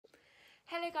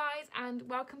Hello guys and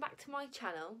welcome back to my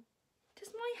channel.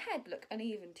 Does my head look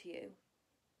uneven to you?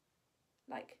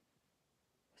 Like,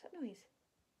 what's that noise?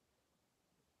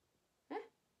 Huh?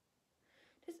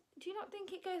 Do you not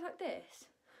think it goes like this?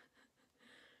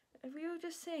 Are we all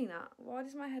just seeing that? Why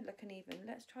does my head look uneven?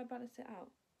 Let's try balance it out.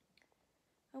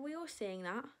 Are we all seeing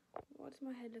that? Why does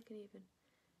my head look uneven?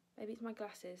 Maybe it's my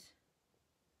glasses.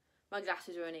 My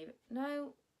glasses are uneven. No.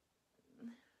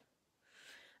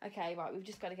 Okay, right, we've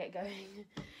just got to get going.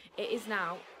 It is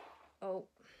now. Oh,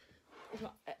 it's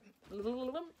not.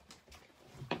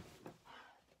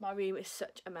 My room is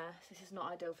such a mess. This is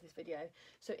not ideal for this video.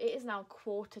 So it is now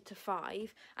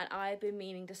 4:45, and I've been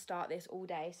meaning to start this all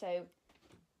day. So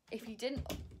if you didn't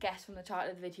guess from the title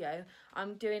of the video,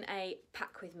 I'm doing a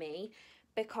pack with me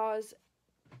because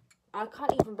I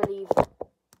can't even believe.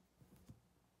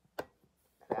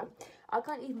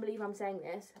 I'm saying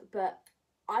this, but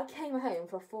I came home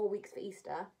for 4 weeks for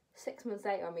Easter. 6 months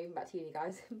later, I'm moving back to uni,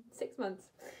 guys. 6 months.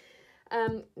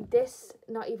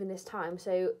 Not even this time.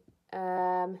 So,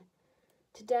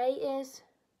 today is,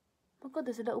 oh my God,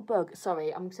 there's a little bug.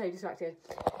 Sorry, I'm so distracted.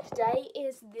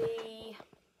 Today's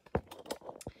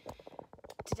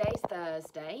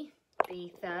Thursday,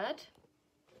 the 3rd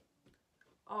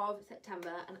of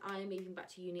September, and I am moving back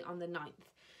to uni on the 9th.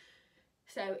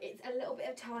 So it's a little bit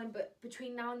of time, but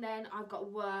between now and then I've got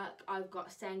work, I've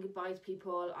got saying goodbye to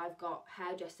people, I've got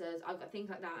hairdressers, I've got things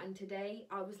like that. And today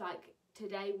I was like,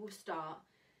 today we'll start,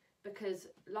 because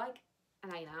like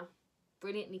Elena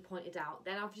brilliantly pointed out,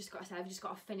 then I've just got to say, I've just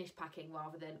got to finish packing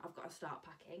rather than I've got to start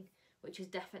packing, which is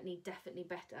definitely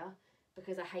better,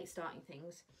 because I hate starting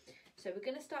things. So we're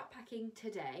going to start packing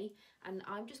today, and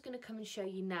I'm just going to come and show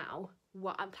you now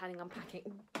what I'm planning on packing.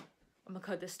 Oh my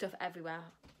God, there's stuff everywhere.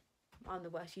 I'm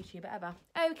the worst YouTuber ever.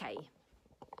 Okay,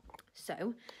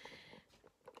 so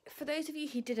for those of you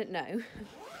who didn't know,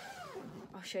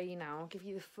 I'll show you now. I'll give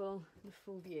you the full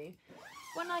view.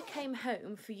 When I came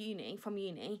home from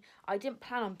uni, I didn't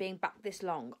plan on being back this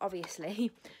long, obviously.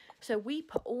 So we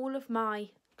put all of my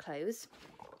clothes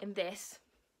in this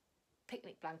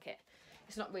picnic blanket.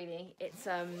 It's not really. It's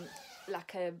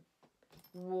like a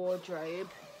wardrobe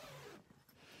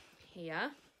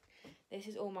here. This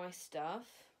is all my stuff.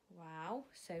 Wow,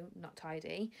 so not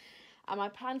tidy. And my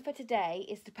plan for today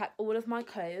is to pack all of my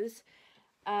clothes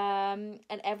and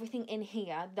everything in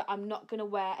here that I'm not going to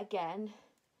wear again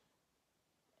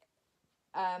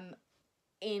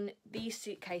in these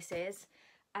suitcases.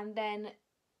 And then,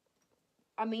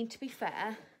 I mean, to be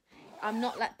fair, I'm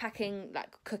not like packing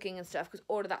like cooking and stuff, because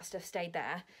all of that stuff stayed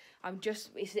there.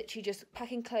 It's literally just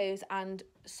packing clothes. And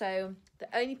so the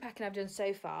only packing I've done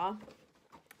so far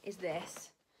is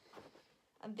this.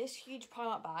 And this huge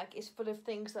pile-up bag is full of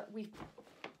things that we,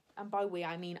 and by we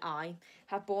I mean I,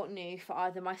 have bought new for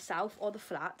either myself or the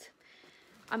flat.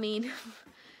 I mean,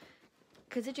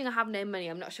 considering I have no money,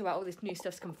 I'm not sure where all this new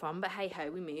stuff's come from, but hey-ho,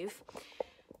 we move.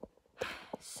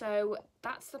 So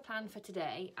that's the plan for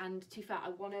today, and to be fair, I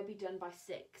want to be done by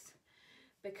 6,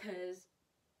 because,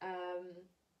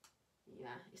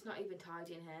 yeah, it's not even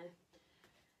tidy in here.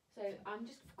 So I'm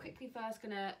just quickly first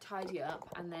going to tidy up,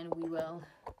 and then we will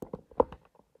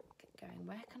going.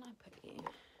 Where can I put you?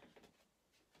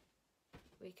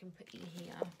 We can put you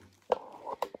here.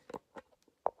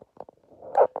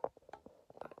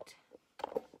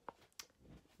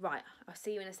 Right, I'll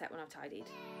see you in a sec when I've tidied.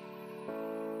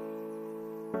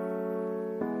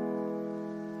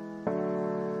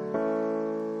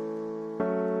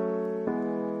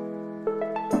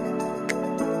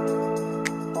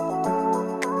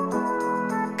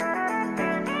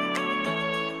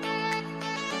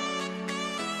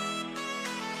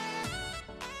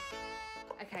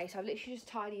 Okay, so I've literally just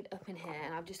tidied up in here,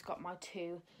 and I've just got my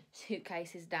 2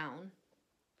 suitcases down,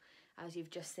 as you've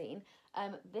just seen.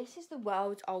 This is the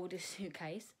world's oldest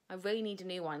suitcase. I really need a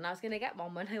new one, and I was going to get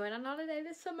one when I went on holiday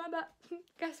this summer, but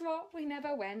guess what? We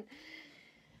never went.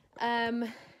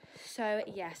 So,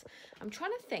 yes, I'm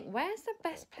trying to think, where's the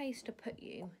best place to put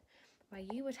you where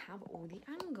you would have all the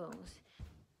angles?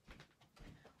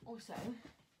 Also,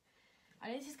 I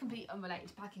know this is completely unrelated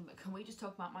to packing, but can we just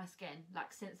talk about my skin?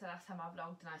 Like, since the last time I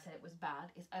vlogged and I said it was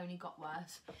bad, it's only got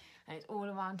worse. And it's all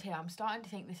around here. I'm starting to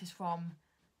think this is from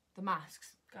the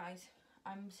masks. Guys,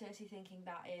 I'm seriously thinking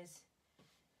that is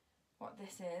what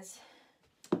this is.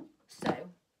 So,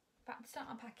 back to start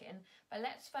unpacking. But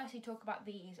let's firstly talk about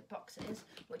these boxes,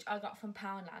 which I got from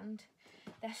Poundland.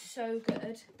 They're so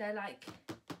good. They're like...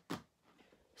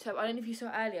 So, I don't know if you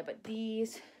saw earlier, but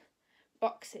these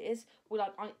boxes were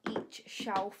like on each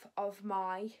shelf of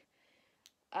my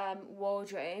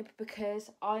wardrobe, because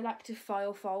I like to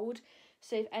file fold.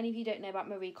 So if any of you don't know about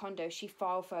Marie Kondo, she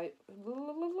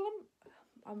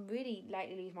I'm really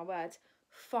lately losing my words.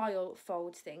 File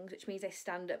folds things, which means they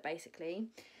stand up basically.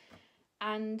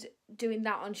 And doing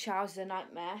that on showers is a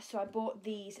nightmare. So I bought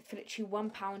these for literally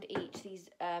 £1 each. These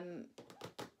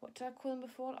what did I call them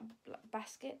before? Like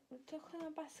basket? What did I call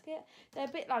them, a basket? They're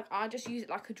a bit like, I just use it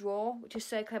like a drawer, which is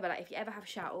so clever. Like if you ever have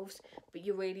shelves but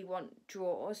you really want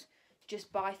drawers,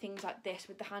 just buy things like this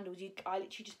with the handles. I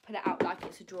literally just pull it out like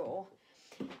it's a drawer,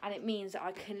 and it means that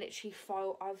I can literally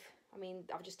file.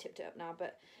 I've just tipped it up now,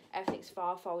 but everything's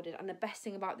file folded. And the best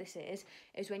thing about this is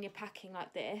when you're packing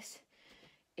like this,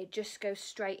 it just goes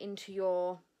straight into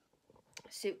your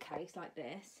suitcase like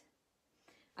this.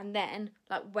 And then,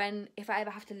 like, if I ever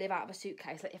have to live out of a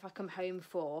suitcase, like if I come home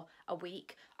for a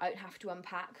week, I don't have to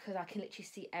unpack because I can literally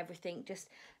see everything just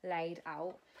laid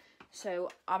out. So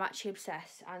I'm actually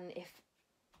obsessed. And if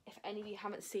any of you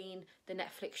haven't seen the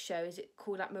Netflix show, is it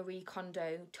called like Marie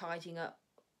Kondo Tidying Up?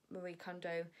 Marie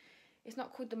Kondo. It's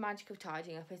not called The Magic of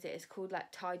Tidying Up, is it? It's called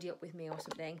like Tidy Up With Me or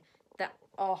something.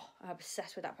 I'm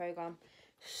obsessed with that program.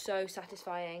 So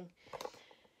satisfying.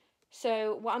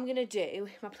 So what I'm going to do,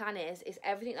 my plan is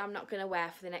everything I'm not going to wear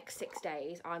for the next 6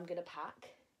 days, I'm going to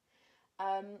pack.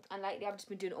 And lately I've just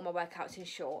been doing all my workouts in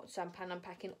shorts. So I'm planning on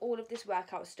packing all of this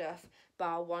workout stuff,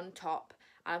 bar one top.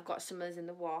 And I've got some others in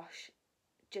the wash,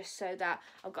 just so that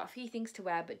I've got a few things to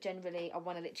wear, but generally I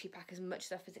want to literally pack as much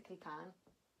as I physically can.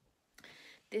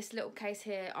 This little case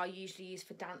here I usually use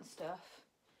for dance stuff.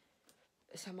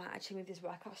 So I might actually move this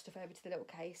workout stuff over to the little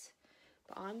case.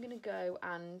 But I'm going to go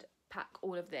and pack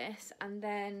all of this, and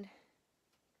then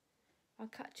I'll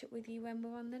catch up with you when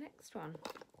we're on the next one.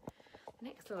 The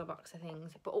next little box of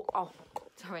things. But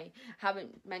sorry,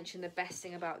 haven't mentioned the best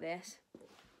thing about this.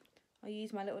 I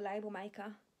use my little label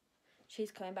maker.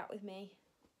 She's coming back with me.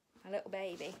 My little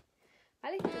baby.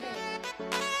 My little baby.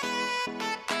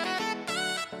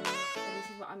 This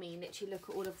is what I mean. Literally look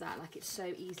at all of that. Like, it's so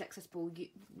easily accessible.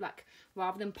 Like,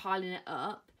 rather than piling it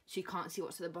up so you can't see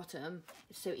what's at the bottom,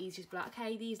 it's so easy to just be like,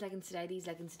 okay, these leggings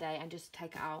today, and just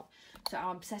take it out. So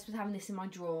I'm obsessed with having this in my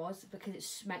drawers because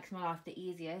it makes my life the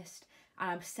easiest, and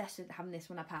I'm obsessed with having this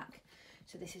when I pack.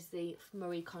 So this is the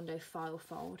Marie Kondo file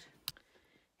fold.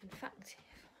 In fact,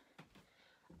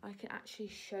 I can actually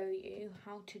show you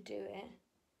how to do it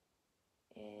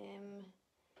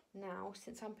now,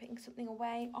 since I'm putting something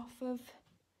away off of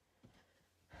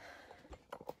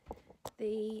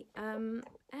the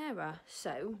error.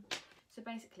 So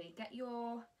basically,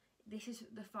 this is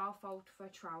the file fold for a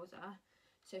trouser.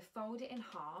 So fold it in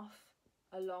half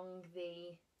along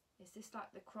is this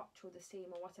like the crotch or the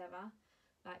seam or whatever,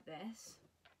 like this.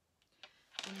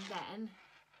 And then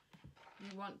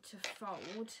you want to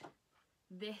fold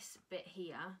this bit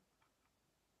here,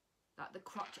 like the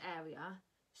crotch area,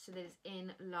 so that it's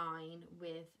in line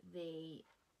with the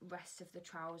rest of the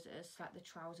trousers, like the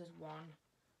trousers one.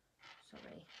 Sorry,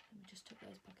 let me just tuck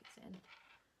those pockets in.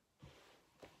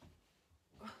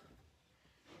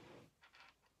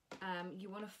 You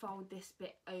want to fold this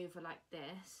bit over like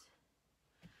this,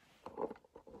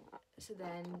 so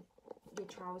then your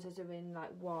trousers are in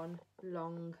like one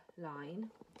long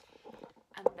line.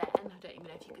 And then, I don't even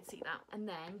know if you could see that, and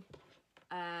then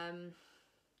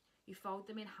you fold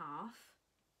them in half,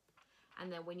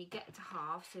 and then when you get to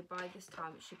half, so by this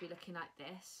time it should be looking like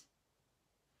this,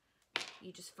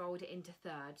 you just fold it into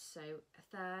thirds. So a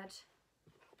third,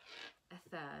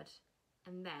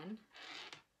 and then,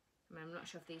 I'm not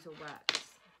sure if these will work.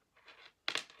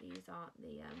 These aren't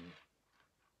the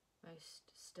most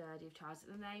sturdy of trousers,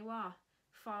 and there you are.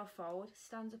 File fold,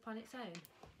 stands up on its own.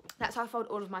 That's how I fold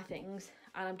all of my things,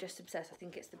 and I'm just obsessed. I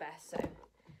think it's the best. So,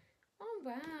 oh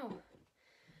wow,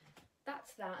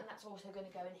 that's that, and that's also going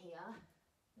to go in here.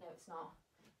 No, it's not.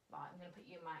 Right, I'm going to put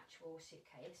you in my actual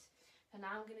suitcase. So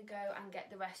now I'm going to go and get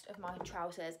the rest of my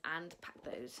trousers and pack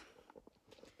those.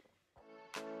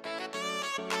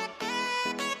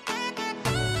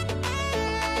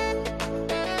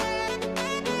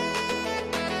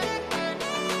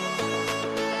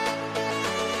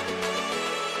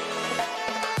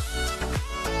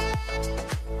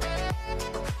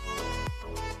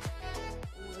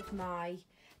 All of my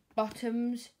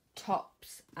bottoms,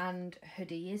 tops and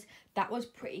hoodies. That was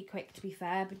pretty quick, to be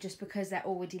fair, but just because they're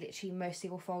already literally mostly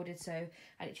all folded, so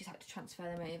I just had to transfer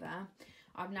them over.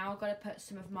 I've now got to put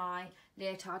some of my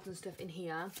leotards and stuff in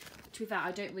here. To be fair,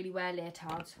 I don't really wear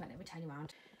leotards. Wait, let me turn you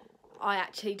around. I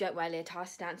actually don't wear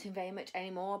leotards dancing very much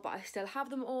anymore, but I still have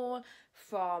them all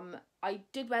from... I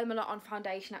did wear them a lot on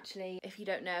foundation, actually. If you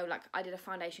don't know, like, I did a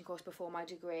foundation course before my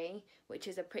degree, which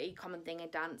is a pretty common thing in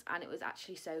dance, and it was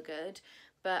actually so good.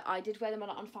 but I did wear them a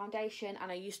lot on foundation,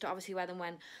 and I used to obviously wear them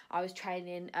when I was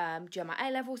training during my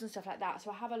A-levels and stuff like that,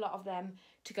 so I have a lot of them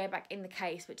to go back in the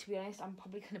case. But to be honest, I'm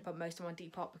probably going to put most of them on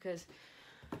Depop because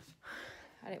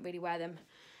I don't really wear them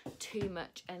too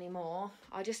much anymore.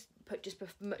 I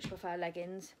much prefer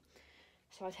leggings,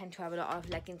 so I tend to have a lot of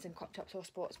leggings and crop tops or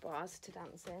sports bras to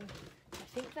dance in. I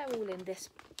think they're all in this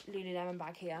Lululemon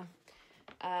bag here.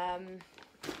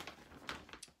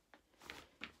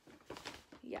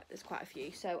 Yeah, there's quite a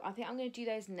few, so I think I'm going to do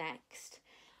those next.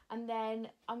 And then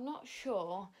I'm not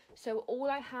sure, so all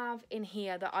I have in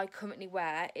here that I currently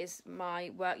wear is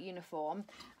my work uniform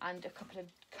and a couple of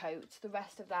coats. The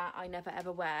rest of that I never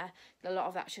ever wear. A lot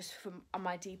of that's just from on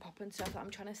my Depop and stuff that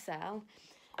I'm trying to sell.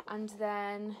 And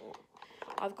then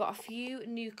I've got a few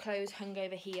new clothes hung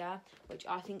over here, which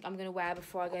I think I'm going to wear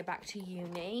before I go back to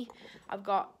uni. I've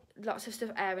got lots of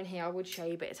stuff airing here. I would show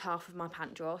you, but it's half of my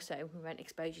pant drawer, so we won't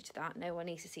expose you to that. No one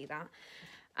needs to see that.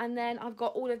 And then I've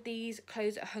got all of these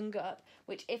clothes that are hung up,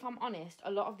 which, if I'm honest,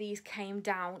 a lot of these came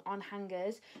down on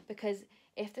hangers, because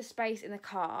if there's space in the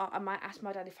car, I might ask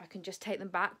my dad if I can just take them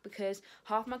back, because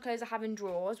half my clothes I have in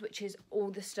drawers, which is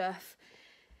all the stuff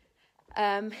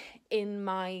in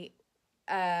my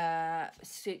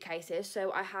suitcases.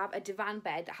 So I have a divan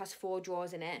bed that has 4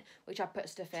 drawers in it, which I put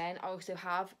stuff in. I also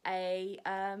have a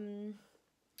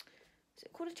is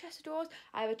it called a chest of drawers?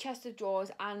 I have a chest of drawers,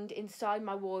 and inside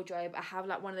my wardrobe I have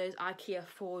like one of those IKEA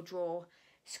 4-drawer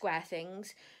square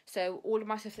things. So all of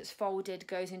my stuff that's folded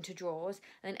goes into drawers,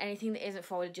 and then anything that isn't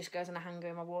folded just goes on a hanger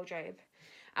in my wardrobe.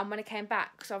 And when I came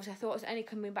back, because obviously I thought I was only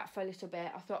coming back for a little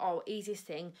bit, I thought, oh, easiest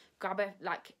thing, grab it.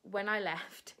 Like, when I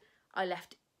left,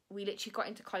 we literally got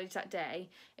into college that day.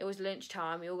 It was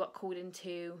lunchtime. We all got called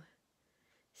into,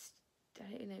 I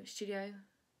don't know, Studio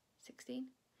 16.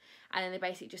 And then they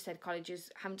basically just said, college is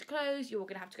having to close, you're all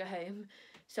going to have to go home.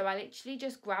 So I literally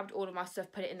just grabbed all of my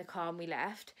stuff, put it in the car, and we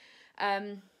left.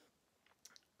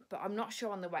 But I'm not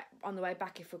sure on the way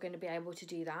back if we're going to be able to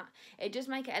do that. It does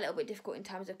make it a little bit difficult in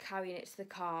terms of carrying it to the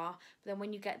car. But then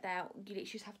when you get there, you literally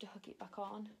just have to hook it back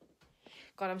on.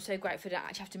 God, I'm so grateful that I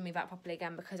actually have to move out properly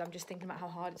again, because I'm just thinking about how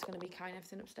hard it's going to be carrying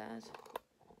everything upstairs.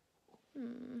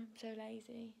 So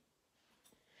lazy.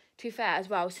 To be fair as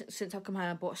well, since I've come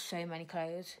home, I bought so many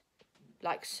clothes.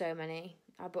 Like, so many.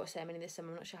 I bought so many this summer.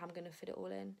 I'm not sure how I'm going to fit it all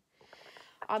in.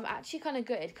 I'm actually kind of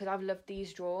good, because I've loved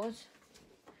these drawers.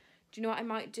 Do you know what I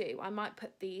might do? I might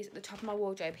put these at the top of my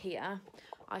wardrobe here.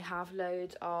 I have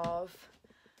loads of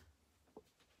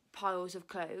piles of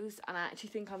clothes, and I actually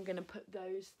think I'm going to put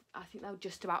those, I think they'll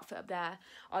just about fit up there.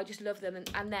 I just love them,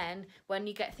 and then when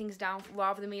you get things down,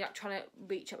 rather than me like trying to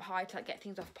reach up high to like get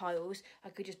things off piles, I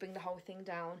could just bring the whole thing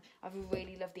down. I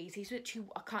really love these. These literally,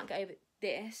 I can't get over,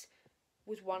 this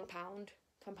was £1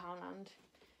 from Poundland,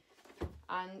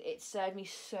 and it served me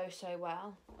so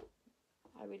well.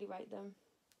 I really rate them.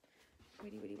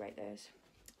 Really rate those.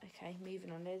 Okay,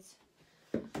 moving on, Liz.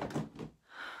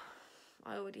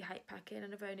 I already hate packing,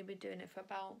 and I've only been doing it for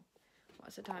about,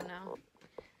 what's the time now?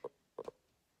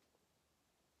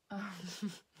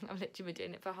 I've literally been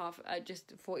doing it for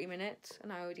just 40 minutes,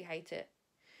 and I already hate it.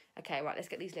 Okay, right, let's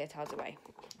get these leotards away.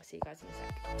 I'll see you guys in a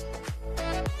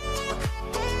sec.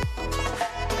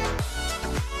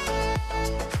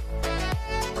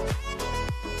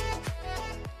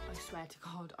 I swear to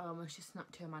God, I almost just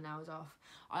snapped 2 of my nails off.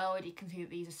 I already can see that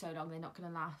these are so long, they're not going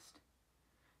to last.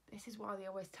 This is why they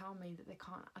always tell me that I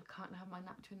can't have my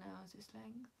natural nails this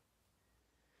length.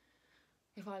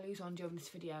 If I lose one during this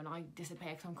video and I disappear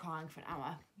because I'm crying for an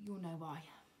hour, you'll know why.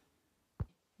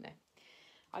 No.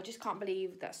 I just can't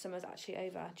believe that summer's actually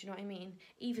over. Do you know what I mean?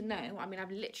 Even though, I mean,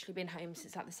 I've literally been home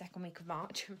since like the 2nd week of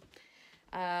March.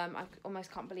 I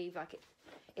almost can't believe like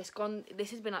it's gone.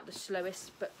 This has been like the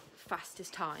slowest but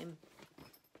fastest time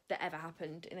that ever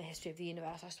happened in the history of the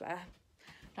universe, I swear.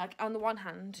 Like, on the one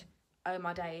hand, oh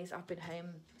my days, I've been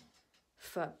home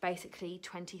for basically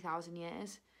 20,000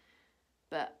 years.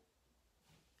 But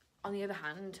on the other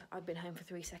hand, I've been home for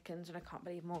 3 seconds, and I can't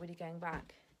believe I'm already going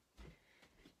back.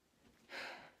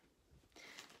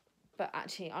 But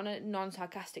actually, on a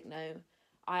non-sarcastic note,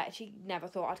 I actually never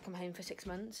thought I'd come home for 6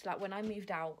 months. Like, when I moved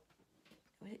out,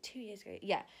 was it 2 years ago?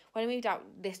 Yeah, when I moved out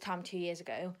this time 2 years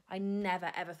ago, I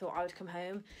never ever thought I would come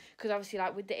home. Because obviously,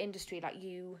 like, with the industry, like,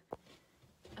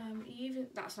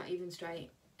 that's not even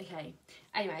straight. Okay.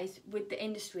 Anyways, with the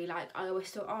industry, like, I always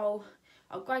thought, oh,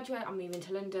 I'll graduate, I'm moving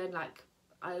to London, like,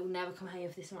 I'll never come home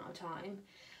for this amount of time.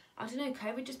 I don't know,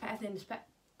 COVID just put everything in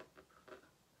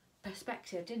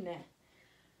perspective, didn't it?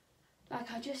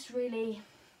 Like, I just really,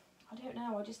 I don't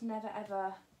know, I just never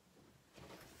ever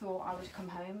thought I would come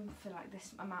home for like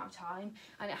this amount of time,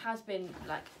 and it has been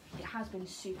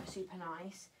super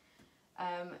nice.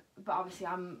 But obviously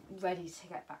I'm ready to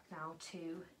get back now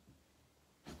to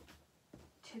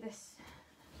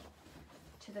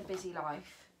the busy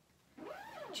life.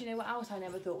 Do you know what else I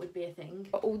never thought would be a thing?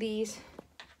 All these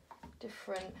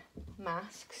different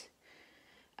masks.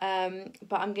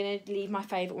 But I'm going to leave my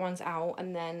favourite ones out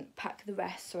and then pack the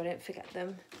rest so I don't forget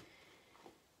them.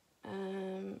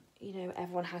 You know,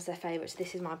 everyone has their favourites.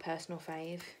 This is my personal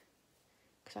fave,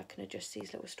 because I can adjust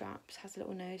these little straps. Has a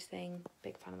little nose thing.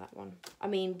 Big fan of that one. I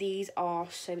mean, these are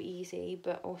so easy,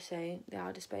 but also they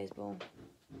are disposable.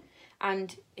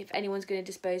 And if anyone's going to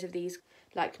dispose of these,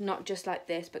 like not just like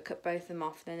this, but cut both of them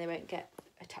off, then they won't get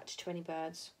attached to any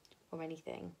birds or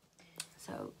anything.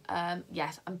 So,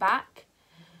 yes, I'm back.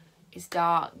 It's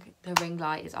dark, the ring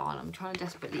light is on. I'm trying to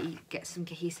desperately get some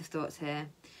cohesive thoughts here.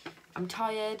 I'm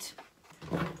tired.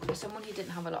 For someone who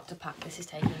didn't have a lot to pack, this is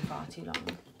taking far too long.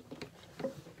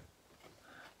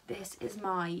 This is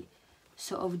my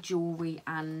sort of jewellery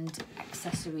and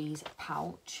accessories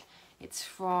pouch. It's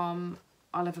from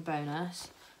Oliver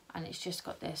Bonus, and it's just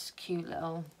got this cute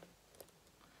little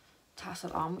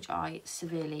tassel on, which I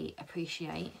severely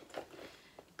appreciate.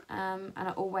 And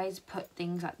I always put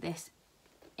things like this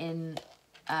in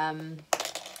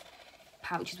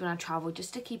pouches when I travel,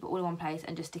 just to keep it all in one place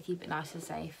and just to keep it nice and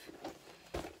safe.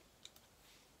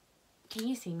 Can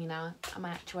you see me now? Are my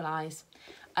actual eyes?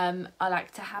 I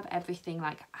like to have everything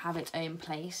have its own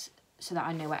place so that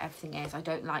I know where everything is. I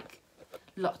don't like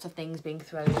lots of things being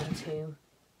thrown into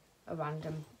a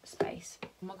random space.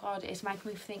 Oh my god, it's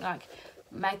making me think,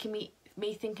 making me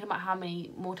thinking about how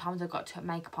many more times I've got to put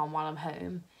makeup on while I'm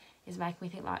home is making me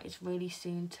think it's really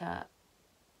soon to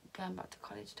going back to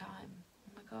college time.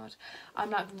 Oh my god,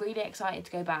 I'm really excited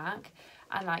to go back,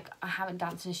 and I haven't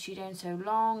danced in a studio in so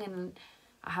long, and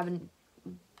I haven't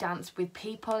danced with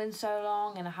people in so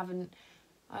long, and I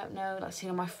don't know, seen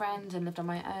all my friends and lived on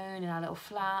my own in our little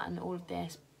flat and all of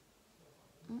this.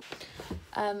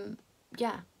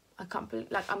 Yeah, I can't believe,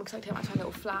 I'm excited to go back to my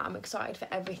little flat. I'm excited for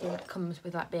everything that comes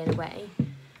with being away,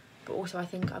 but also I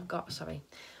think I've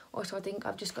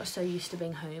just got so used to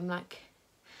being home.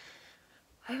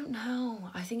 I don't know,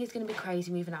 I think it's going to be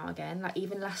crazy moving out again.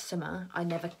 even last summer, I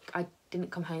didn't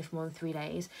come home for more than 3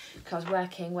 days because I was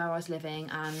working where I was living,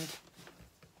 and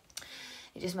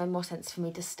it just made more sense for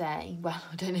me to stay. Well,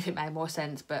 I don't know if it made more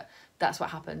sense, but that's what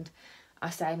happened. I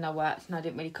stayed and I worked and I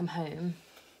didn't really come home.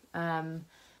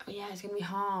 But yeah, it's going to be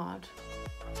hard.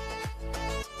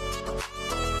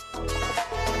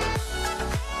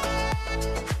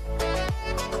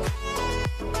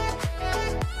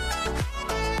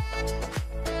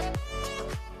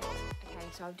 Okay,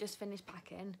 so I've just finished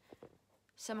packing.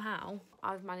 Somehow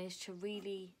I've managed to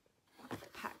really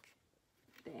pack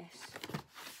this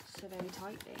so very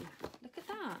tightly. Look at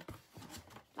that.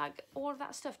 All of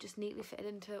that stuff just neatly fitted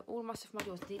into, all of my stuff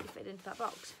modules neatly fitted into that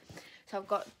box. So I've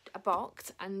got a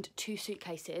box and 2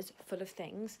 suitcases full of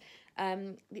things.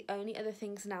 The only other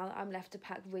things now that I'm left to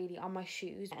pack really are my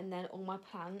shoes and then all my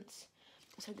plants.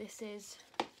 So this is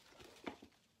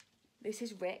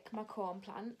Rick, my corn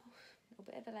plant. A little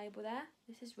bit of a label there.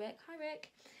 This is Rick. Hi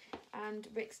Rick. And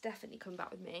Rick's definitely coming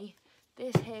back with me.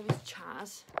 This here is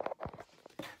Chaz.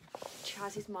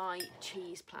 Chaz is my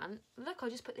cheese plant. Look, I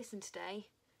just put this in today.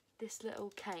 This little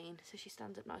cane, so she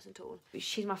stands up nice and tall.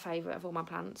 She's my favourite of all my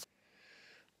plants.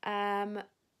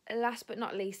 Last but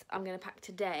not least, I'm going to pack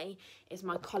today is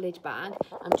my college bag.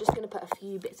 I'm just going to put a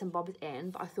few bits and bobs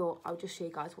in, but I thought I'll just show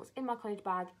you guys what's in my college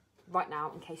bag right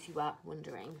now in case you were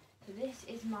wondering. So this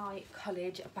is my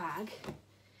college bag.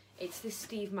 It's this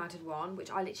Steve Madden one, which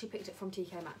I literally picked up from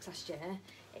TK Maxx last year.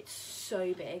 It's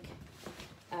so big.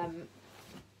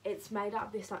 It's made out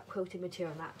of this quilted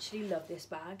material, and I actually love this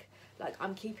bag.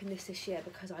 I'm keeping this year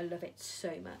because I love it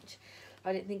so much.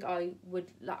 I didn't think I would,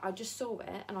 I just saw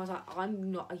it and I was like,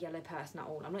 I'm not a yellow person at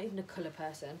all. I'm not even a colour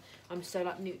person. I'm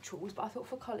so neutrals, but I thought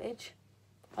for college,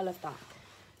 I love that.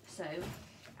 So,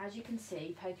 as you can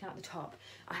see, poking out the top,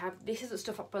 I have, this isn't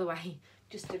stuff up, by the way,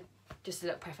 just a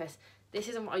little preface. This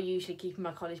isn't what I usually keep in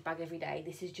my college bag every day.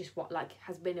 This is just what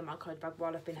has been in my college bag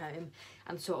while I've been home,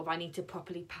 and I need to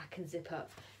properly pack and zip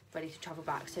up, ready to travel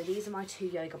back. So these are my 2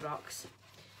 yoga blocks.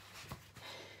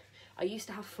 I used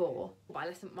to have 4, but I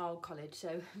left them at my old college,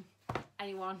 so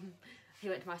anyone who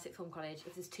went to my 6th form college,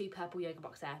 if there's 2 purple yoga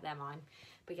blocks there, they're mine.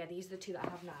 But yeah, these are the 2 that I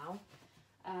have now.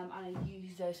 And I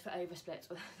use those for oversplits.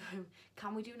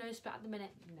 Can we do no split at the minute?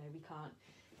 No, we can't.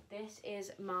 This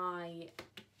is my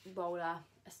roller,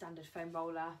 a standard foam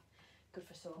roller, good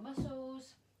for sore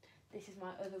muscles. This is my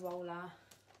other roller,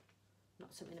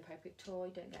 not some inappropriate toy,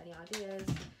 don't get any ideas.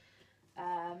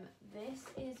 This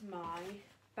is my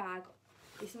bag.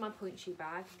 This is my point shoe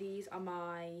bag. These are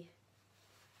my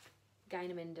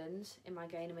Gainer Mindens in my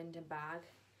Gainer Minden bag.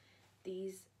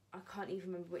 These, I can't even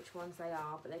remember which ones they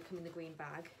are, but they come in the green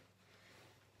bag.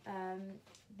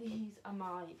 These are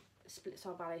my split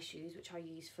sole ballet shoes, which I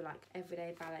use for like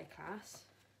everyday ballet class.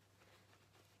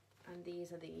 And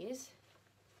these are these,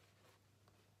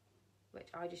 which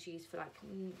I just use for like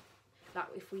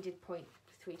if we did point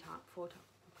 3 times, 4 times.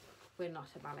 We're not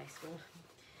a ballet school.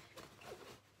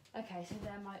 Okay, so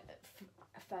they're my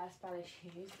first ballet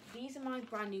shoes. These are my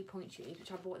brand new point shoes,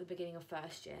 which I bought at the beginning of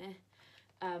first year.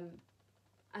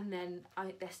 And then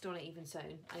they're still not even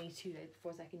sewn. I need 2 days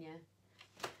before second year.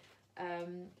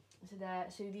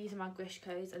 So these are my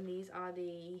Grishkos, and these are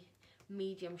the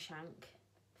medium shank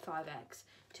 5X.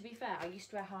 To be fair, I used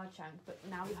to wear hard shank, but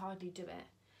now we hardly do it.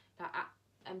 Like at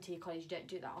MT College, you don't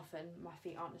do it that often. My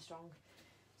feet aren't as strong,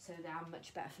 so they are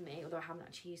much better for me, although I haven't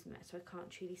actually used them yet, so I can't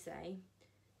truly say.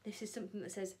 This is something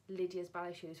that says Lydia's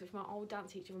ballet shoes, which my old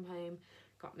dance teacher from home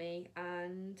got me,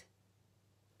 and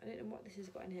I don't know what this has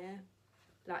got in here.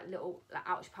 Like little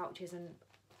ouch pouches and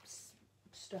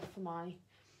stuff for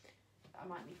I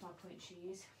might need for my point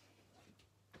shoes.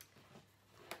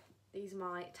 These are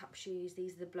my tap shoes.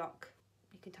 These are the block.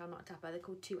 You can tell I'm not a tapper. They're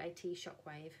called 2AT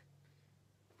Shockwave.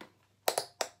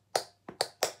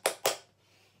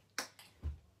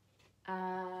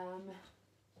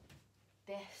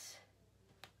 This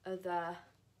other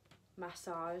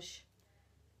massage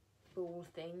ball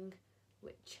thing,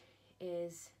 which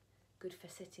is good for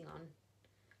sitting on,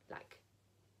 like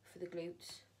for the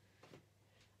glutes.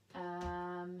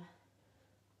 And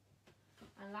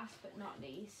last but not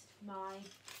least, my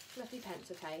fluffy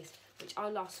pencil case, which I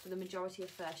lost for the majority of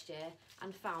first year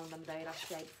and found on the very last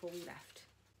day before we left.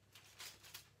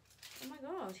 Oh my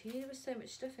god, you knew there was so much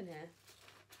stuff in here.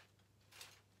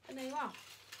 And there you are.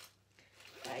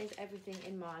 That is everything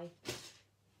in my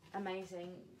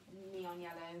amazing neon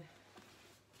yellow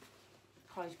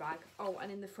college bag. Oh,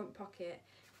 and in the front pocket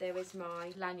there is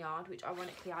my lanyard, which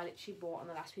ironically I literally bought on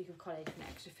the last week of college for an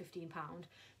extra £15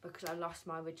 because I lost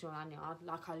my original lanyard.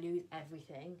 Like, I lose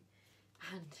everything,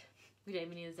 and we don't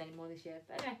even need this anymore this year.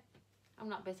 But anyway, I'm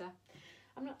not bitter.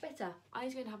 I'm not bitter. I'm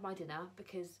just going to have my dinner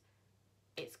because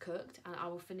it's cooked, and I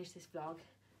will finish this vlog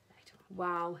later on.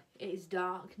 Wow, it is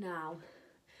dark now.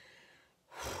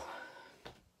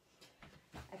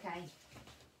 Okay,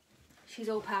 she's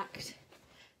all packed.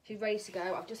 She's ready to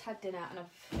go. I've just had dinner and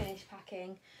I've finished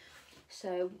packing.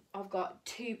 So I've got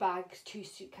 2 bags, 2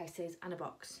 suitcases and a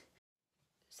box.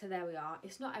 So there we are.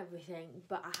 It's not everything,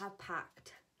 but I have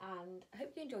packed, and I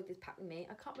hope you enjoyed this pack with me.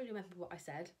 I can't really remember what I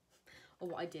said or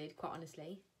what I did, quite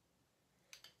honestly.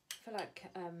 I feel like,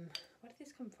 where did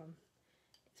this come from?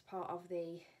 It's part of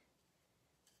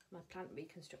my plant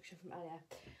reconstruction from earlier.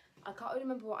 I can't really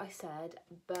remember what I said,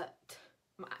 but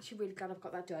I'm actually really glad I've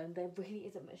got that done. There really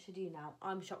isn't much to do now.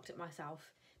 I'm shocked at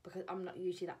myself because I'm not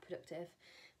usually that productive.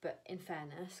 But in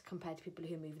fairness, compared to people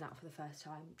who are moving out for the first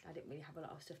time, I didn't really have a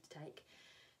lot of stuff to take.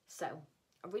 So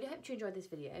I really hope you enjoyed this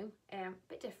video. A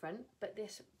bit different, but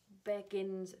this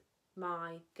begins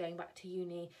my going back to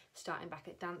uni, starting back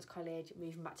at dance college,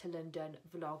 moving back to London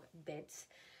vlog bids.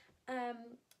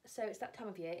 So it's that time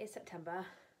of year. It's September.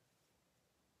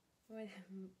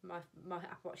 My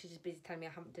Apple Watch is just busy telling me I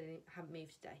haven't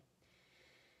moved today.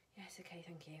 Yes, okay,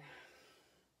 thank you.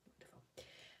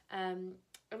 Wonderful.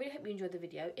 I really hope you enjoyed the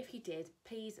video. If you did,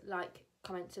 please like,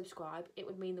 comment, subscribe. It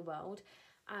would mean the world.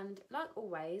 And like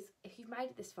always, if you've made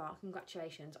it this far,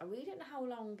 congratulations. I really don't know how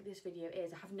long this video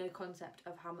is. I have no concept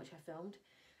of how much I filmed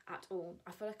at all.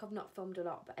 I feel like I've not filmed a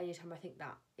lot, but anytime I think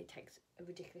that, it takes a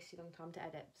ridiculously long time to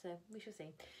edit. So we shall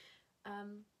see.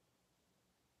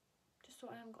 Just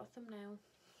thought I haven't got a thumbnail.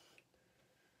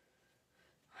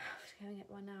 I'm just going to get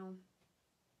one now.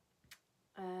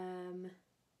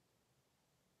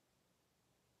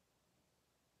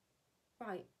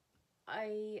 Right,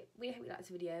 I really hope you liked this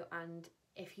video, and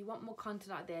if you want more content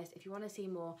like this, if you want to see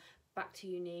more back to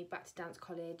uni, back to dance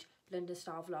college, London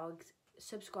style vlogs,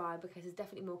 subscribe because there's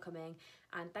definitely more coming.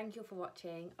 And thank you all for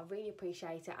watching. I really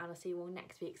appreciate it, and I'll see you all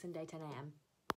next week, Sunday 10 AM.